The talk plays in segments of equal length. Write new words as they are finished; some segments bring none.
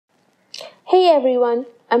Hey everyone,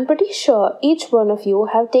 I'm pretty sure each one of you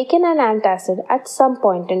have taken an antacid at some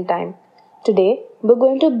point in time. Today, we're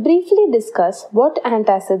going to briefly discuss what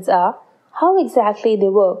antacids are, how exactly they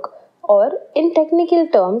work, or in technical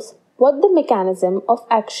terms, what the mechanism of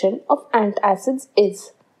action of antacids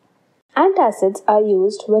is. Antacids are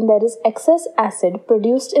used when there is excess acid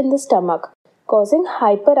produced in the stomach, causing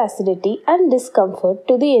hyperacidity and discomfort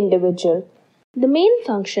to the individual. The main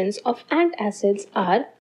functions of antacids are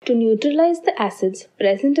to neutralize the acids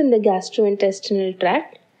present in the gastrointestinal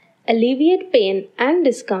tract, alleviate pain and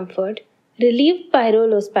discomfort, relieve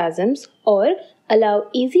pyrospasms, or allow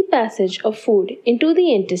easy passage of food into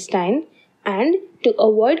the intestine, and to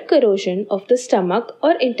avoid corrosion of the stomach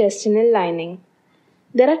or intestinal lining.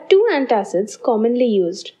 There are two antacids commonly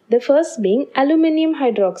used, the first being aluminium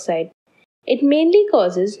hydroxide. It mainly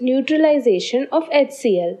causes neutralization of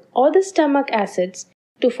HCl or the stomach acids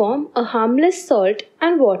to form a harmless salt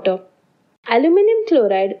and water. Aluminium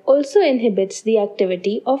chloride also inhibits the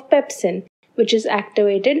activity of pepsin, which is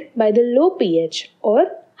activated by the low pH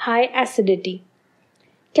or high acidity.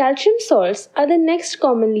 Calcium salts are the next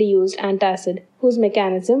commonly used antacid, whose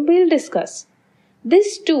mechanism we'll discuss.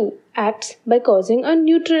 This too acts by causing a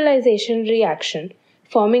neutralization reaction,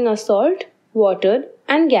 forming a salt, water,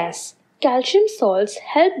 and gas. Calcium salts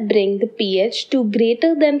help bring the pH to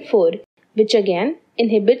greater than 4, which again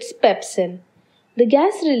inhibits pepsin. The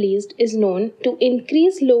gas released is known to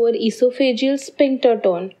increase lower esophageal sphincter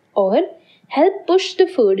tone or help push the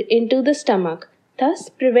food into the stomach, thus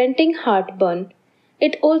preventing heartburn.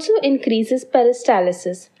 It also increases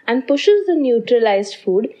peristalsis and pushes the neutralized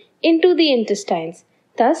food into the intestines,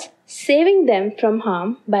 thus saving them from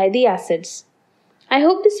harm by the acids. I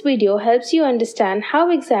hope this video helps you understand how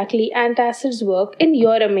exactly antacids work in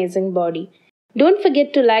your amazing body. Don't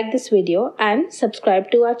forget to like this video and subscribe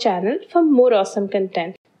to our channel for more awesome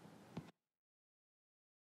content.